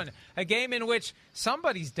 21, a game in which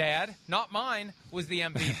somebody's dad, not mine, was the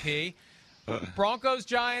MVP.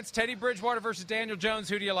 Broncos-Giants, Teddy Bridgewater versus Daniel Jones.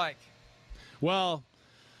 Who do you like? Well,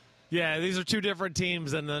 yeah, these are two different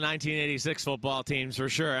teams than the 1986 football teams for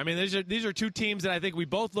sure. I mean, these are two teams that I think we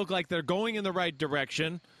both look like they're going in the right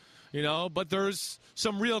direction. But there's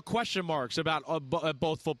some real question marks about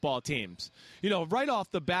both football teams. Right off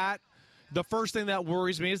the bat, the first thing that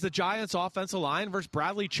worries me is the Giants' offensive line versus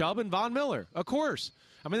Bradley Chubb and Von Miller. Of course.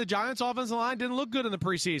 I mean, the Giants' offensive line didn't look good in the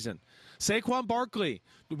preseason. Saquon Barkley,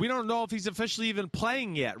 we don't know if he's officially even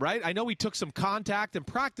playing yet, right? I know he took some contact in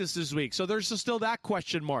practice this week, so there's still that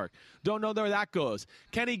question mark. Don't know where that goes.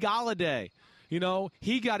 Kenny Golladay,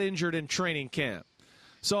 he got injured in training camp.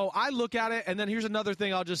 So I look at it, and then here's another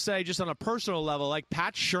thing I'll just say, just on a personal level, like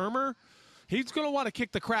Pat Shurmur, he's going to want to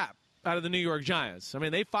kick the crap out of the New York Giants. I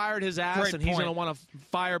mean, they fired his ass, and he's going to want to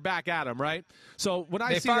fire back at him, right? So when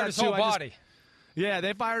I see that, his whole body. Yeah,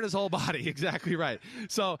 they fired his whole body. Exactly right.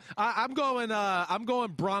 So I'm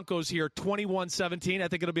going Broncos here, 21-17. I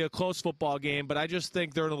think it'll be a close football game, but I just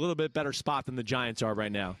think they're in a little bit better spot than the Giants are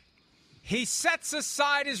right now. He sets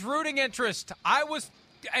aside his rooting interest.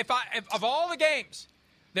 Of all the games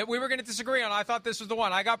that we were going to disagree on, I thought this was the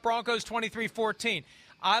one. I got Broncos 23-14.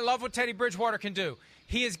 I love what Teddy Bridgewater can do.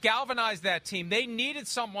 He has galvanized that team. They needed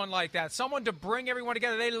someone like that, someone to bring everyone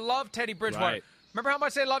together. They love Teddy Bridgewater. Right. Remember how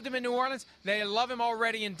much they loved him in New Orleans? They love him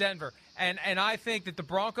already in Denver. And I think that the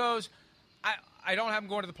Broncos, I don't have them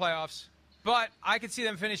going to the playoffs, but I could see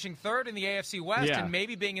them finishing third in the AFC West and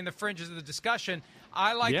maybe being in the fringes of the discussion.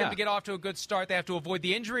 I like them to get off to a good start. They have to avoid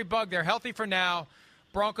the injury bug. They're healthy for now.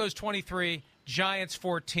 Broncos 23, Giants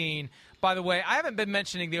 14. By the way, I haven't been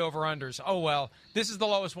mentioning the over-unders. Oh, well, this is the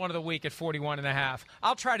lowest one of the week at 41.5.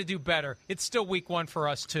 I'll try to do better. It's still week one for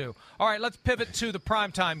us, too. All right, let's pivot to the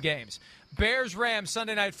primetime games. Bears-Rams,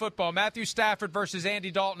 Sunday Night Football. Matthew Stafford versus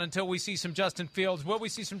Andy Dalton until we see some Justin Fields. Will we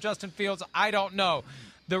see some Justin Fields? I don't know.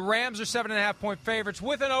 The Rams are 7.5-point favorites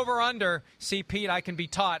with an over-under. See, Pete, I can be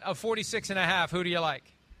taught, of 46.5. Who do you like?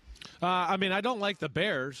 I don't like the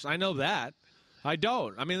Bears. I know that. I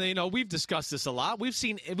don't. We've discussed this a lot. We've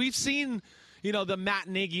seen, the Matt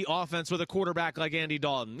Nagy offense with a quarterback like Andy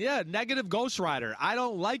Dalton. Yeah, negative Ghost Rider. I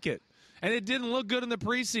don't like it. And it didn't look good in the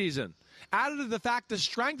preseason. Added to the fact the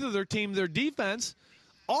strength of their team, their defense,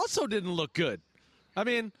 also didn't look good.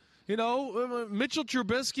 Mitchell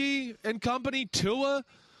Trubisky and company, Tua,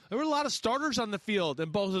 there were a lot of starters on the field in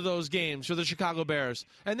both of those games for the Chicago Bears.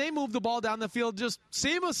 And they moved the ball down the field just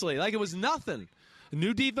seamlessly, like it was nothing.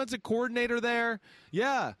 New defensive coordinator there.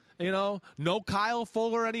 Yeah, no Kyle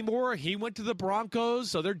Fuller anymore. He went to the Broncos,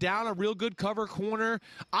 so they're down a real good cover corner.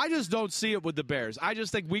 I just don't see it with the Bears. I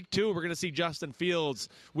just think week 2 we're going to see Justin Fields,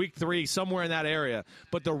 week 3 somewhere in that area.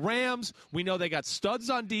 But the Rams, we know they got studs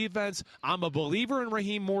on defense. I'm a believer in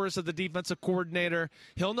Raheem Morris as the defensive coordinator.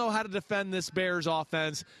 He'll know how to defend this Bears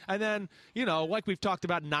offense. And then, like we've talked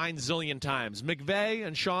about 9 zillion times, McVay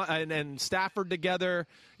and Stafford together.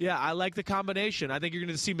 Yeah, I like the combination. I think you're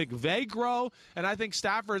going to see McVay grow, and I think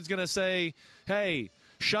Stafford's going to say, hey,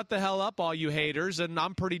 shut the hell up, all you haters, and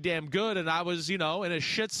I'm pretty damn good, and I was, in a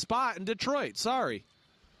shit spot in Detroit. Sorry.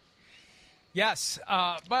 Yes,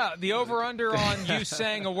 but the over-under on you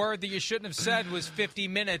saying a word that you shouldn't have said was 50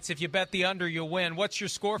 minutes. If you bet the under, you win. What's your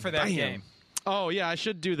score for that game? Oh, yeah, I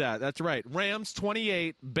should do that. That's right. Rams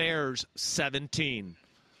 28, Bears 17.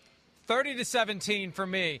 30-17 for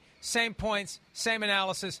me. Same points, same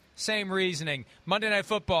analysis, same reasoning. Monday Night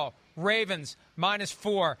Football, Ravens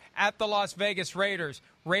 -4 at the Las Vegas Raiders.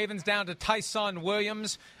 Ravens down to Tyson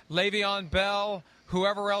Williams, Le'Veon Bell,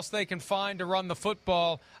 whoever else they can find to run the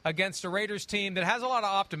football against a Raiders team that has a lot of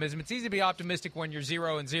optimism. It's easy to be optimistic when you're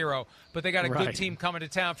 0-0, but they got a good team coming to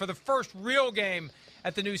town for the first real game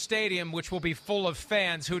at the new stadium, which will be full of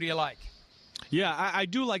fans. Who do you like? Yeah, I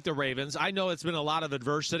do like the Ravens. I know it's been a lot of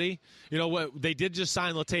adversity. They did just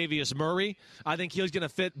sign Latavius Murray. I think he's going to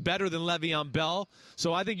fit better than Le'Veon Bell.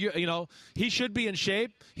 So I think, he should be in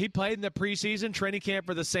shape. He played in the preseason training camp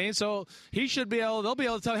for the Saints, so he should be they'll be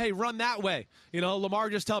able to tell, hey, run that way. Lamar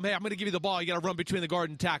just tell him, hey, I'm going to give you the ball. You got to run between the guard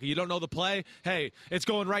and tackle. You don't know the play? Hey, it's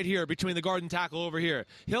going right here between the guard and tackle over here.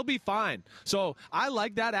 He'll be fine. So I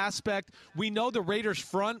like that aspect. We know the Raiders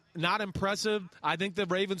front, not impressive. I think the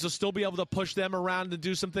Ravens will still be able to push them around and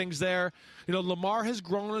do some things there. Lamar has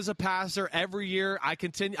grown as a passer every year. I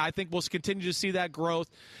think we'll continue to see that growth.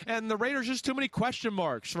 And the Raiders, just too many question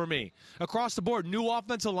marks for me. Across the board, new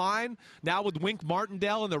offensive line, now with Wink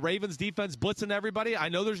Martindale and the Ravens defense blitzing everybody. I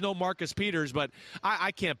know there's no Marcus Peters, but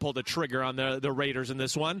I can't pull the trigger on the Raiders in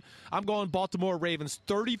this one. I'm going Baltimore Ravens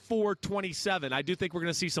 34-27. I do think we're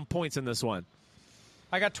going to see some points in this one.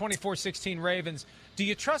 I got 24-16 Ravens. Do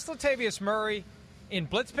you trust Latavius Murray in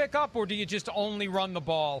blitz pickup, or do you just only run the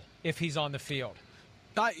ball if he's on the field?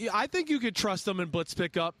 I think you could trust him in blitz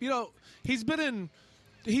pickup.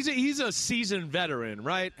 He's a seasoned veteran,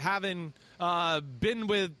 right? Having been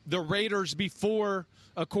with the Raiders before,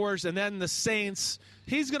 of course, and then the Saints.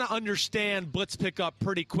 He's going to understand blitz pickup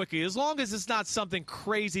pretty quickly, as long as it's not something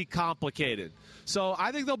crazy complicated. So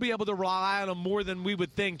I think they'll be able to rely on him more than we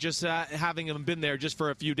would think, just having him been there just for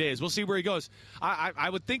a few days. We'll see where he goes. I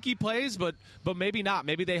would think he plays, but maybe not.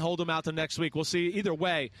 Maybe they hold him out to next week. We'll see. Either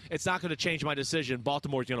way, it's not going to change my decision.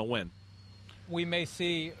 Baltimore's going to win. We may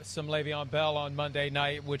see some Le'Veon Bell on Monday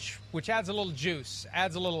night, which adds a little juice,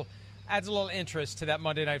 adds a little interest to that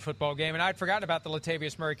Monday Night Football game. And I'd forgotten about the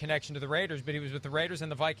Latavius Murray connection to the Raiders, but he was with the Raiders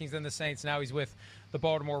and the Vikings and the Saints. Now he's with the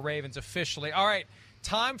Baltimore Ravens officially. All right,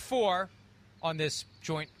 time for, on this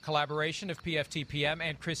joint collaboration of PFTPM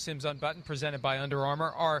and Chris Sims Unbuttoned, presented by Under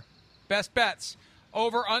Armour, our best bets.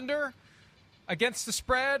 Over, under, against the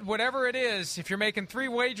spread, whatever it is. If you're making 3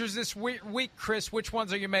 wagers this week, Chris, which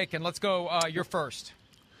ones are you making? Let's go. You're first.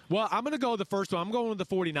 Well, I'm going to go with the first one. I'm going with the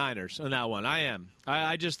 49ers on that one. I am.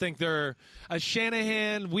 I just think they're a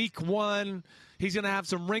Shanahan week 1. He's going to have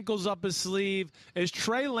some wrinkles up his sleeve. Is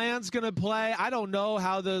Trey Lance going to play? I don't know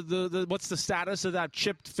how what's the status of that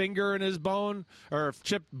chipped finger in his bone, or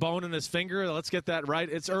chipped bone in his finger. Let's get that right.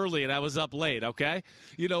 It's early, and I was up late, okay?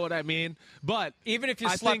 You know what I mean? But even if you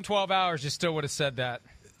slept 12 hours, you still would have said that.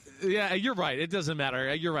 Yeah, you're right. It doesn't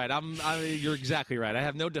matter. You're right. You're exactly right. I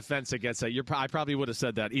have no defense against that. I probably would have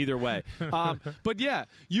said that either way. But yeah,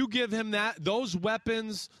 you give him those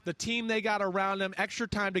weapons, the team they got around him, extra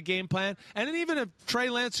time to game plan, and then even if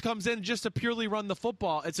Trey Lance comes in just to purely run the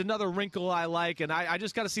football, it's another wrinkle I like, and I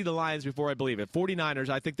just got to see the Lions before I believe it. 49ers,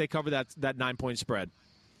 I think they cover that 9-point spread.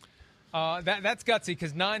 That's gutsy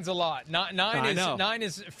because 9's a lot. Nine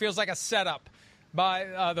feels like a setup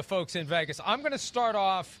by the folks in Vegas. I'm going to start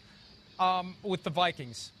off with the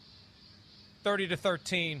Vikings,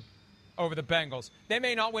 30-13 over the Bengals. They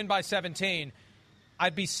may not win by 17.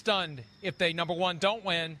 I'd be stunned if they, number one, don't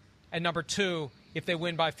win, and number two, if they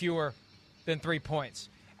win by fewer than 3 points.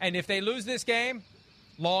 And if they lose this game,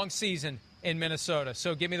 long season in Minnesota.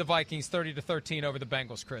 So give me the Vikings 30-13 over the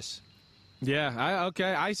Bengals, Chris. Yeah,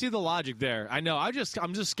 okay. I see the logic there. I know. I'm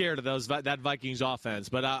just scared of that Vikings offense.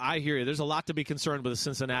 But I hear you. There's a lot to be concerned with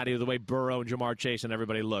Cincinnati, the way Burrow and Jamar Chase and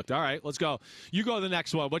everybody looked. All right, let's go. You go to the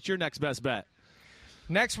next one. What's your next best bet?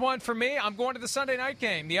 Next one for me, I'm going to the Sunday night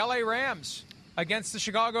game, the L.A. Rams against the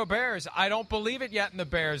Chicago Bears. I don't believe it yet in the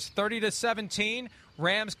Bears. 30-17,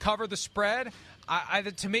 Rams cover the spread.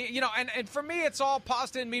 To me, and for me, it's all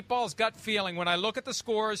pasta and meatballs gut feeling. When I look at the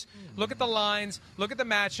scores, look at the lines, look at the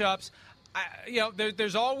matchups,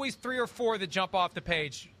 there's always 3 or 4 that jump off the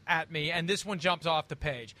page at me, and this one jumps off the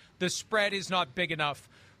page. The spread is not big enough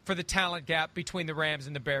for the talent gap between the Rams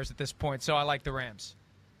and the Bears at this point, so I like the Rams.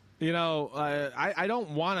 I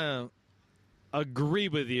don't want to agree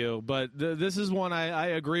with you, but this is one I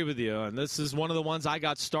agree with you, and this is one of the ones I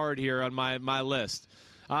got starred here on my list.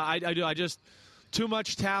 I do. I just too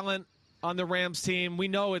much talent on the Rams team. We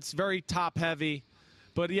know it's very top-heavy,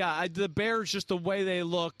 but, yeah, the Bears, just the way they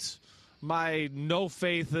looked, my no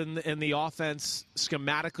faith in the offense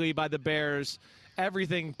schematically by the Bears,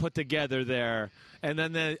 everything put together there. And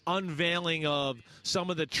then the unveiling of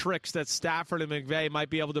some of the tricks that Stafford and McVay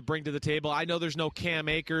might be able to bring to the table. I know there's no Cam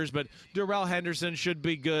Akers, but Darrell Henderson should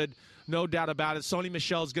be good, no doubt about it. Sony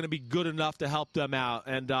Michel is going to be good enough to help them out.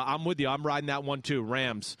 And I'm with you. I'm riding that one too.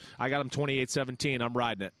 Rams. I got them 28-17. I'm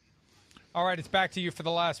riding it. All right, it's back to you for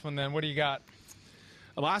the last one then. What do you got?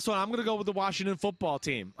 The last one, I'm going to go with the Washington football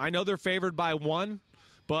team. I know they're favored by 1,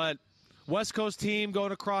 but West Coast team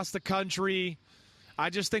going across the country. I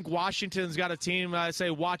just think Washington's got a team I say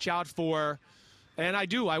watch out for. And I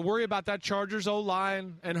do. I worry about that Chargers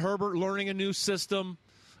O-line and Herbert learning a new system.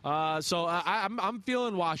 So I'm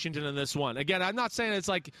feeling Washington in this one. Again, I'm not saying it's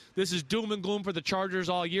like this is doom and gloom for the Chargers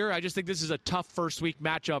all year. I just think this is a tough first-week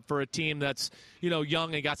matchup for a team that's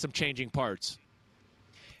young and got some changing parts.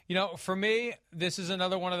 For me, this is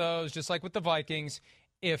another one of those, just like with the Vikings,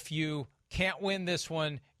 if you can't win this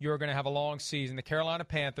one, you're going to have a long season. The Carolina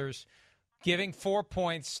Panthers giving 4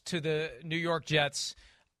 points to the New York Jets.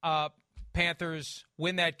 Panthers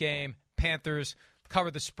win that game. Panthers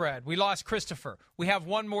cover the spread. We lost Christopher. We have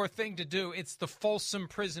one more thing to do. It's the Folsom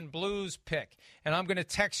Prison Blues pick. And I'm going to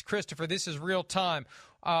text Christopher. This is real time.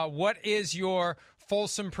 What is your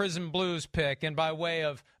Folsom Prison Blues pick? And by way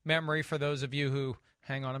of memory, for those of you who...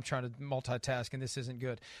 Hang on, I'm trying to multitask, and this isn't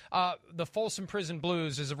good. The Folsom Prison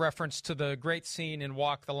Blues is a reference to the great scene in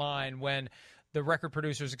Walk the Line when the record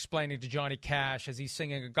producer is explaining to Johnny Cash as he's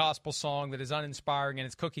singing a gospel song that is uninspiring and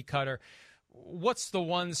it's cookie cutter. What's the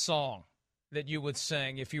one song that you would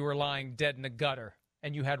sing if you were lying dead in a gutter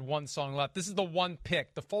and you had one song left? This is the one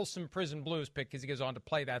pick, the Folsom Prison Blues pick, because he goes on to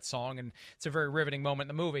play that song, and it's a very riveting moment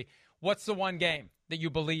in the movie. What's the one game that you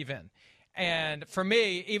believe in? And for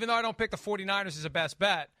me, even though I don't pick the 49ers as a best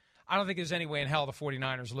bet, I don't think there's any way in hell the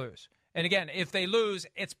 49ers lose. And again, if they lose,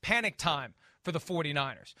 it's panic time for the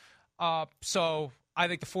 49ers. So I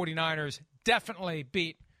think the 49ers definitely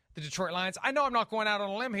beat the Detroit Lions. I know I'm not going out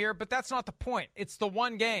on a limb here, but that's not the point. It's the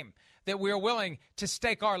one game that we are willing to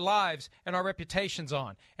stake our lives and our reputations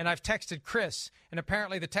on. And I've texted Chris, and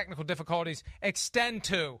apparently the technical difficulties extend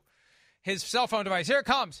to his cell phone device. Here it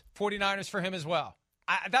comes. 49ers for him as well.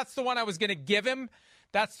 That's the one I was going to give him.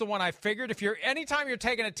 That's the one I figured. Anytime you're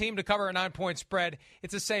taking a team to cover a 9-point spread,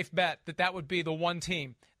 it's a safe bet that would be the one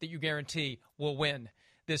team that you guarantee will win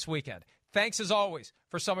this weekend. Thanks, as always,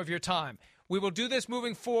 for some of your time. We will do this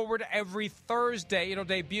moving forward every Thursday. It'll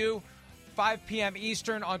debut 5 p.m.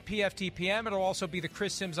 Eastern on PFTPM. It'll also be the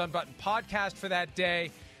Chris Sims Unbuttoned podcast for that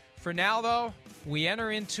day. For now, though, we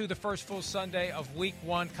enter into the first full Sunday of Week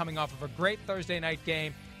 1, coming off of a great Thursday night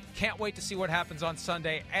game. Can't wait to see what happens on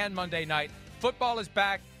Sunday and Monday night. Football is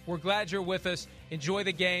back. We're glad you're with us. Enjoy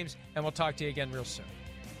the games, and we'll talk to you again real soon.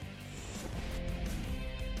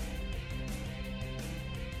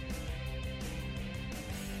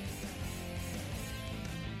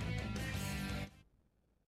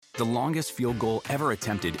 The longest field goal ever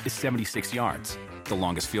attempted is 76 yards. The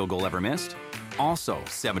longest field goal ever missed? Also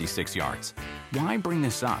 76 yards. Why bring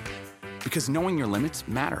this up? Because knowing your limits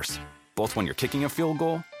matters, both when you're kicking a field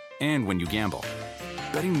goal and when you gamble.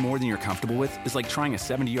 Betting more than you're comfortable with is like trying a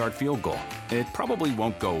 70-yard field goal. It probably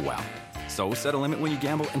won't go well. So set a limit when you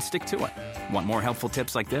gamble and stick to it. Want more helpful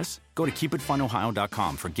tips like this? Go to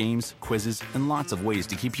keepitfunohio.com for games, quizzes, and lots of ways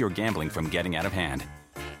to keep your gambling from getting out of hand.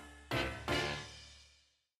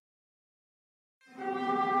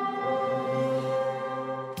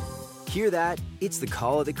 Hear that? It's the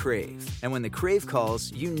call of the Crave. And when the Crave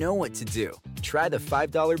calls, you know what to do. Try the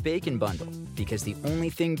 $5 Bacon Bundle, because the only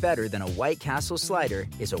thing better than a White Castle slider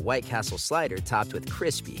is a White Castle slider topped with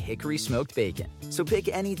crispy hickory smoked bacon. So pick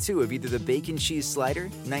any two of either the Bacon Cheese Slider,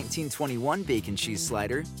 1921 Bacon Cheese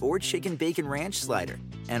Slider, or Chicken Bacon Ranch Slider.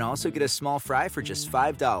 And also get a small fry for just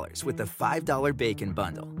 $5 with the $5 Bacon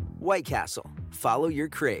Bundle. White Castle. Follow your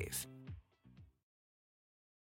Crave.